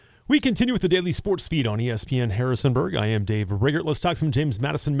We continue with the daily sports feed on ESPN Harrisonburg. I am Dave Riggert. Let's talk some James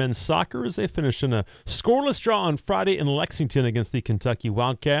Madison men's soccer as they finished in a scoreless draw on Friday in Lexington against the Kentucky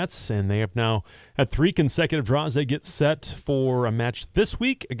Wildcats, and they have now had 3 consecutive draws. They get set for a match this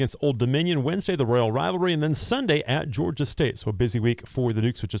week against Old Dominion, Wednesday, the Royal Rivalry, and then Sunday at Georgia State. So a busy week for the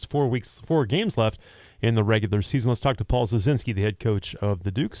Dukes, with just 4 games left in the regular season. Let's talk to Paul Zazenski, the head coach of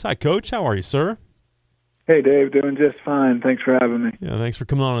the Dukes. Hi, Coach. How are you, sir? Hey, Dave. Doing just fine. Thanks for having me. Yeah, thanks for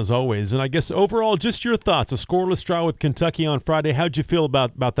coming on as always. And I guess overall, just your thoughts. A scoreless draw with Kentucky on Friday. How'd you feel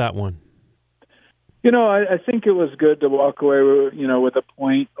about that one? You know, I think it was good to walk away, with a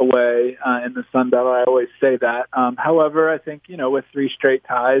point away in the Sun Belt. I always say that. However, I think, with 3 straight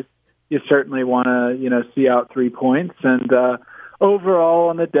ties, you certainly want to, see out 3 points. And overall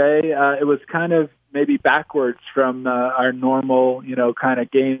on the day, it was kind of maybe backwards from our normal, kind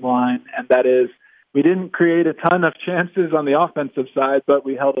of game line, and that is, we didn't create a ton of chances on the offensive side, but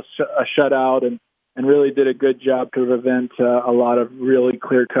we held a shutout and really did a good job to prevent a lot of really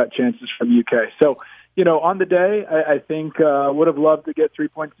clear-cut chances from UK. So, on the day, I think would have loved to get 3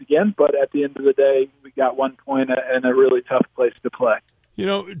 points again, but at the end of the day, we got 1 point in a really tough place to play.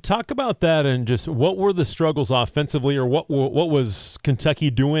 Talk about that and just what were the struggles offensively, or what was Kentucky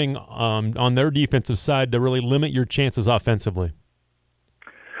doing on their defensive side to really limit your chances offensively?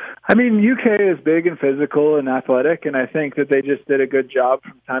 I mean, UK is big and physical and athletic, and I think that they just did a good job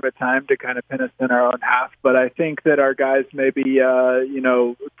from time to time to kind of pin us in our own half. But I think that our guys maybe,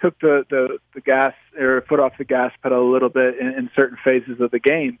 took the gas or foot off the gas pedal a little bit in certain phases of the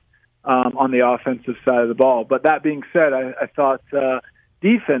game on the offensive side of the ball. But that being said, I thought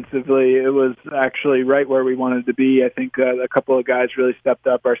defensively it was actually right where we wanted to be. I think a couple of guys really stepped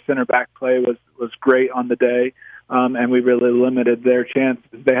up. Our center back play was great on the day. And we really limited their chances.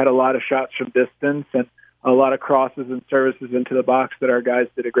 They had a lot of shots from distance and a lot of crosses and services into the box that our guys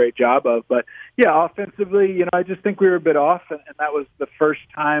did a great job of. But, yeah, offensively, I just think we were a bit off, and that was the first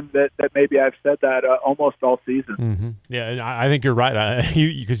time that maybe I've said that almost all season. Mm-hmm. Yeah, and I think you're right,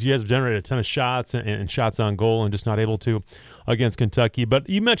 because you guys have generated a ton of shots and shots on goal and just not able to against Kentucky. But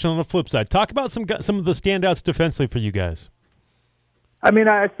you mentioned on the flip side, talk about some of the standouts defensively for you guys. I mean,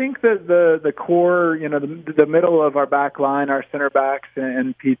 I think that the core, the middle of our back line, our center backs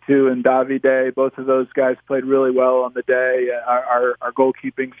and P2 and Davide, both of those guys played really well on the day. Our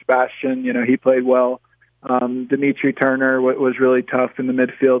goalkeeping, Sebastian, he played well. Dimitri Turner was really tough in the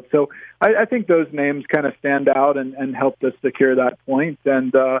midfield. So I think those names kind of stand out and helped us secure that point.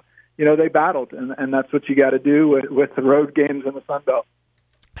 And, they battled, and that's what you got to do with the road games in the Sun Belt.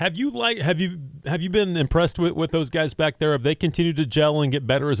 Have you been impressed with those guys back there? Have they continued to gel and get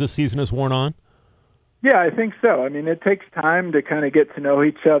better as the season has worn on? Yeah, I think so. I mean, it takes time to kind of get to know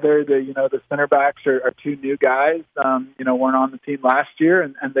each other. The center backs are 2 new guys, weren't on the team last year,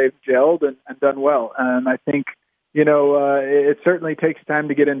 and they've gelled and done well. And I think, it certainly takes time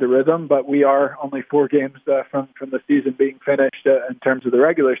to get into rhythm, but we are only 4 games from the season being finished in terms of the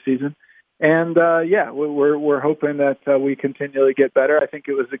regular season. And, we're hoping that we continually get better. I think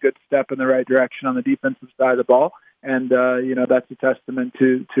it was a good step in the right direction on the defensive side of the ball. And, that's a testament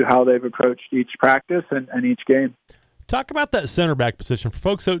to how they've approached each practice and each game. Talk about that center back position. For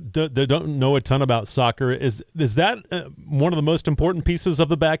folks that don't know a ton about soccer, is that one of the most important pieces of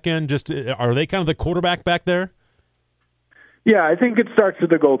the back end? Are they kind of the quarterback back there? Yeah, I think it starts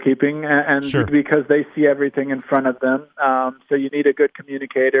with the goalkeeping, and Sure. because they see everything in front of them. So you need a good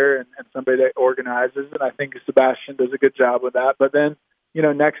communicator and somebody that organizes, and I think Sebastian does a good job with that. But then,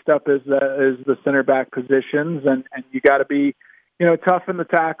 next up is the center back positions, and you got to be, tough in the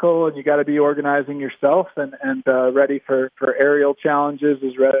tackle, and you got to be organizing yourself and ready for aerial challenges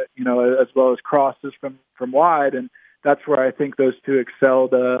as well as crosses from wide, and that's where I think those 2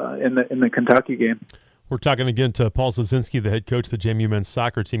 excelled in the Kentucky game. We're talking again to Paul Zazenski, the head coach of the JMU men's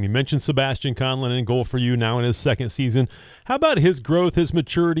soccer team. You mentioned Sebastian Conlon in goal for you now in his 2nd season. How about his growth, his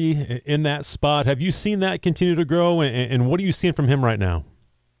maturity in that spot? Have you seen that continue to grow, and what are you seeing from him right now?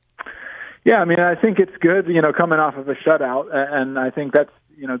 Yeah, I mean, I think it's good, coming off of a shutout, and I think that's,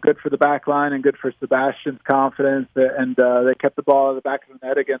 good for the back line and good for Sebastian's confidence, and they kept the ball at the back of the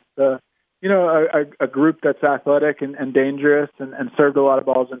net against a group that's athletic and dangerous and served a lot of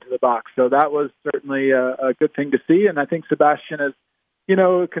balls into the box. So that was certainly a good thing to see. And I think Sebastian has,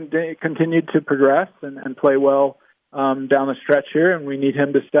 continued to progress and play well down the stretch here. And we need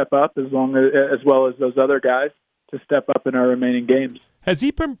him to step up as well as those other guys to step up in our remaining games. Has he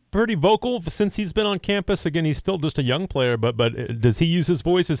been pretty vocal since he's been on campus? Again, he's still just a young player, but does he use his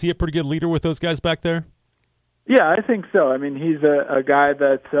voice? Is he a pretty good leader with those guys back there? Yeah, I think so. I mean, he's a guy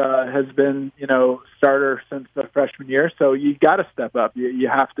that has been, starter since the freshman year. So you got to step up. You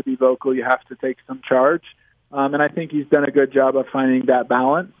have to be vocal. You have to take some charge. And I think he's done a good job of finding that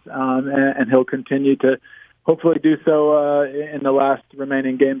balance. And he'll continue to hopefully do so in the last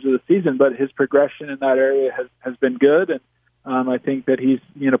remaining games of the season. But his progression in that area has been good. And I think that he's,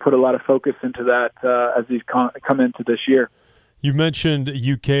 put a lot of focus into that as he's come into this year. You mentioned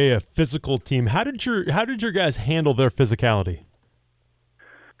UK, a physical team. How did your guys handle their physicality?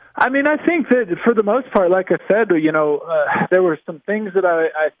 I mean, I think that for the most part, like I said, there were some things that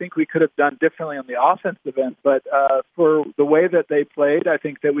I think we could have done differently on the offensive end. But for the way that they played, I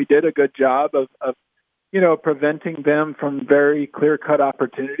think that we did a good job of preventing them from very clear-cut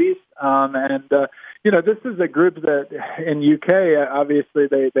opportunities. This is a group that in UK, obviously,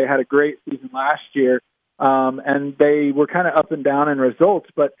 they had a great season last year. And they were kind of up and down in results,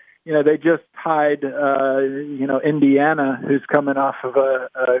 but they just tied Indiana, who's coming off of a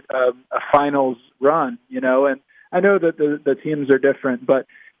finals run. And I know that the teams are different, but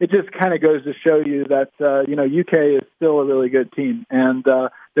it just kind of goes to show you that UK is still a really good team, and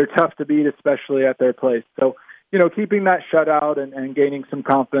they're tough to beat, especially at their place. So keeping that shutout and gaining some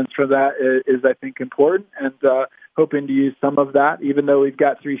confidence for that is I think important, and hoping to use some of that, even though we've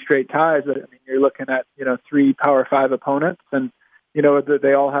got 3 straight ties. I mean, you're looking at, 3 Power 5 opponents, and,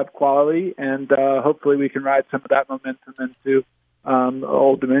 they all have quality, and hopefully we can ride some of that momentum into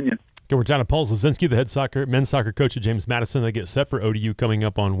Old Dominion. Okay, we're down to Paul Zazenski, the head men's soccer coach at James Madison. They get set for ODU coming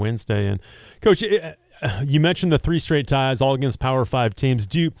up on Wednesday. And, Coach, you mentioned the 3 straight ties, all against Power 5 teams.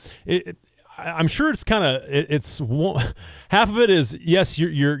 I'm sure it's kind of half of it is, yes,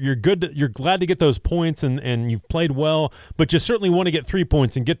 you're good. You're glad to get those points and you've played well, but you certainly want to get 3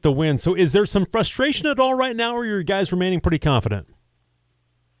 points and get the win. So is there some frustration at all right now, or are your guys remaining pretty confident?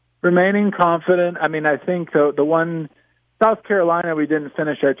 Remaining confident. I mean, I think the one South Carolina, we didn't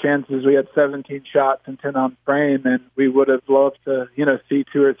finish our chances. We had 17 shots and 10 on frame, and we would have loved to, see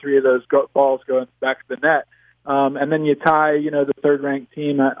 2 or 3 of those balls going back to the net. And then you tie, the third-ranked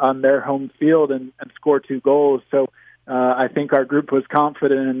team on their home field and score 2 goals. So I think our group was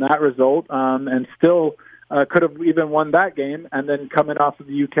confident in that result and still could have even won that game. And then coming off of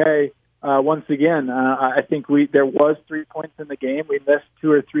the UK, once again, I think there was 3 points in the game. We missed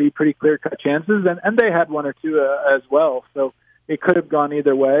 2 or 3 pretty clear-cut chances, and they had 1 or 2 as well. So it could have gone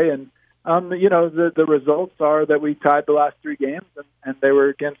either way. And the results are that we tied the last 3 games, and they were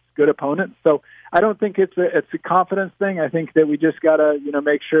against good opponents. So I don't think it's a confidence thing. I think that we just got to,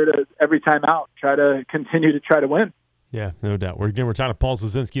 make sure to every time out try to continue to win. Yeah, no doubt. We're talking to Paul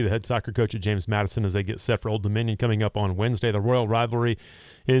Zazenski, the head soccer coach at James Madison, as they get set for Old Dominion coming up on Wednesday. The Royal rivalry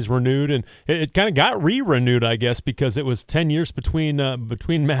is renewed, and it kind of got re-renewed, I guess, because it was 10 years between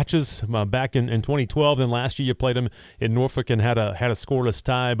matches back in 2012. Then last year you played them in Norfolk and had a scoreless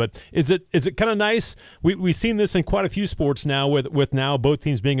tie. But is it kind of nice? We've seen this in quite a few sports now, with now both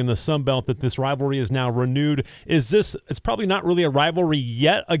teams being in the Sun Belt, that this rivalry is now renewed. It's probably not really a rivalry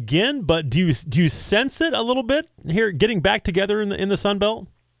yet again, but do you sense it a little bit here, getting back together in the Sun Belt?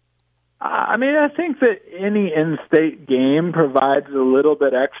 I mean, I think that any in-state game provides a little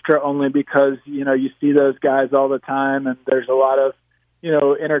bit extra, only because, you see those guys all the time, and there's a lot of,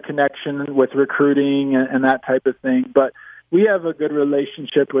 interconnection with recruiting and that type of thing. But we have a good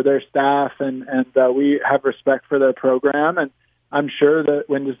relationship with their staff, and we have respect for their program. And I'm sure that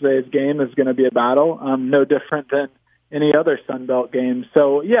Wednesday's game is going to be a battle, no different than any other Sun Belt game.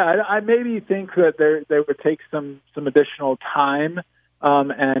 So, yeah, I maybe think that they would take some additional time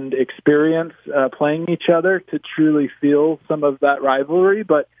and experience playing each other to truly feel some of that rivalry.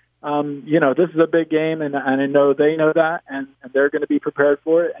 But, this is a big game, and I know they know that, and they're going to be prepared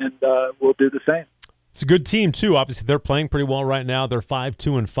for it, and we'll do the same. It's a good team, too. Obviously, they're playing pretty well right now. They're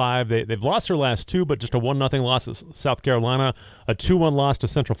 5-2-5. They've lost their last 2, but just a 1-0 loss to South Carolina, a 2-1 loss to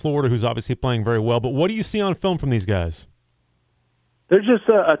Central Florida, who's obviously playing very well. But what do you see on film from these guys? They're just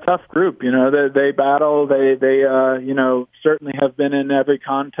a tough group. They battle. They certainly have been in every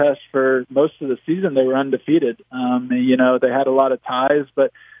contest for most of the season. They were undefeated. They had a lot of ties,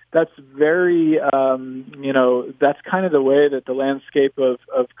 but that's very, that's kind of the way that the landscape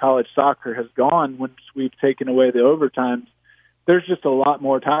of college soccer has gone once we've taken away the overtimes. There's just a lot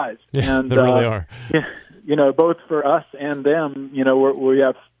more ties. Yeah, and there really are. Both for us and them, we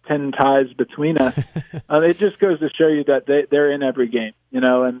have 10 ties between us. It just goes to show you that they're in every game,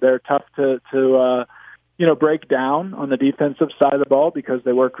 and they're tough to break down on the defensive side of the ball because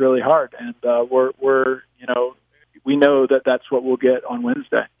they work really hard. And we know that that's what we'll get on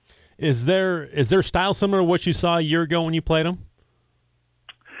Wednesday. Is their style similar to what you saw a year ago when you played them?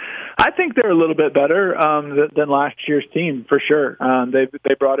 I think they're a little bit better than last year's team for sure.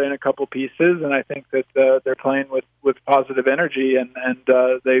 They brought in a couple pieces, and I think that they're playing with positive energy, and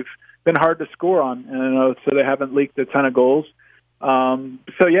they've been hard to score on, and so they haven't leaked a ton of goals.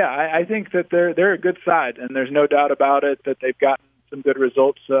 So yeah, I think that they're a good side, and there's no doubt about it that they've gotten some good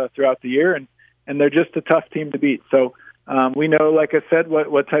results throughout the year, and they're just a tough team to beat. So we know, like I said,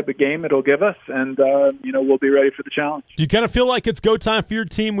 what type of game it'll give us, and we'll be ready for the challenge. Do you kind of feel like it's go time for your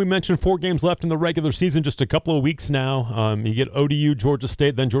team? We mentioned 4 games left in the regular season, just a couple of weeks now. You get ODU, Georgia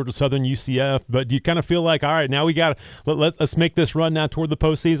State, then Georgia Southern, UCF. But do you kind of feel like, all right, now we got let's make this run now toward the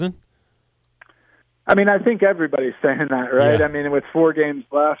postseason? I mean, I think everybody's saying that, right? Yeah. I mean, with 4 games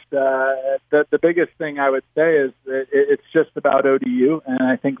left, the biggest thing I would say is that it's just about ODU, and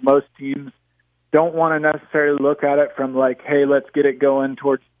I think most teams don't want to necessarily look at it from like, hey, let's get it going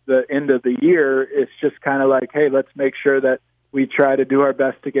towards the end of the year. It's just kind of like, hey, let's make sure that we try to do our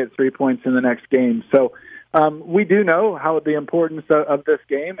best to get 3 points in the next game. So we do know how the importance of this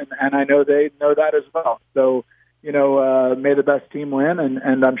game, and I know they know that as well. So, may the best team win,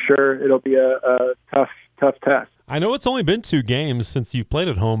 and I'm sure it'll be a tough test. I know it's only been 2 games since you've played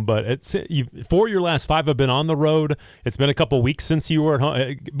at home, but 4 of your last 5 have been on the road. It's been a couple of weeks since you were at home.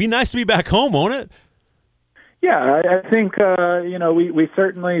 It'd be nice to be back home, won't it? Yeah, I think, we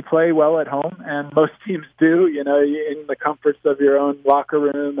certainly play well at home, and most teams do, in the comforts of your own locker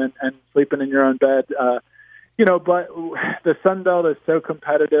room and sleeping in your own bed. But the Sun Belt is so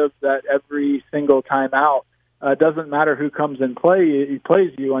competitive that every single time out, doesn't matter who comes and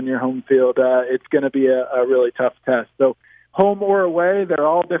plays you on your home field. It's going to be a really tough test. So home or away, they're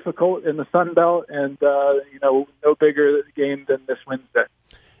all difficult in the Sun Belt, and, no bigger game than this Wednesday.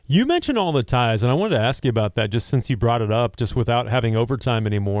 You mentioned all the ties, and I wanted to ask you about that just since you brought it up, just without having overtime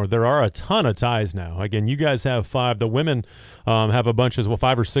anymore. There are a ton of ties now. Again, you guys have 5. The women have a bunch as well,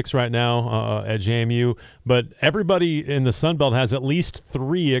 5 or 6 right now at JMU. But everybody in the Sun Belt has at least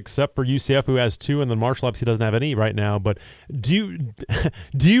 3, except for UCF, who has 2, and then Marshall obviously doesn't have any right now. But do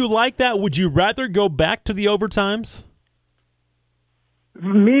you like that? Would you rather go back to the overtimes?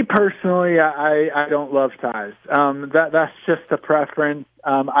 Me personally, I don't love ties. That's just a preference.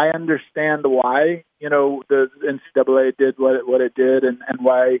 I understand why, the NCAA did what it did and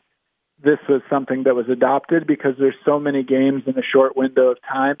why this was something that was adopted, because there's so many games in a short window of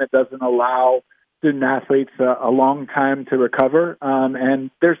time. It doesn't allow student athletes a long time to recover. And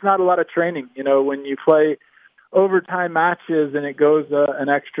there's not a lot of training. When you play overtime matches and it goes an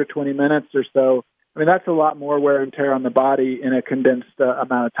extra 20 minutes or so, I mean, that's a lot more wear and tear on the body in a condensed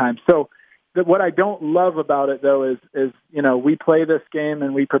amount of time. So what I don't love about it, though, is we play this game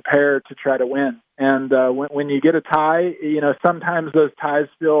and we prepare to try to win. And when you get a tie, sometimes those ties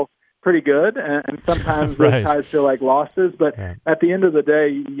feel pretty good, and sometimes right. those ties feel like losses. But at the end of the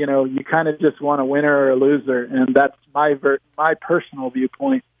day, you kind of just want a winner or a loser, and that's my personal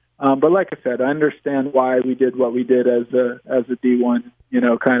viewpoint. But like I said, I understand why we did what we did as a D1,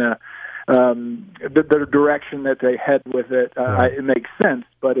 kind of. The direction that they head with it, it makes sense,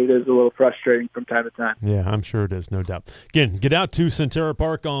 but it is a little frustrating from time to time. Yeah, I'm sure it is, no doubt. Again, get out to Centerra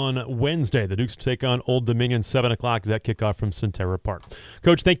Park on Wednesday. The Dukes take on Old Dominion, 7 o'clock is that kickoff from Centerra Park.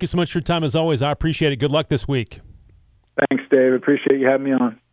 Coach, thank you so much for your time as always. I appreciate it. Good luck this week. Thanks, Dave. Appreciate you having me on.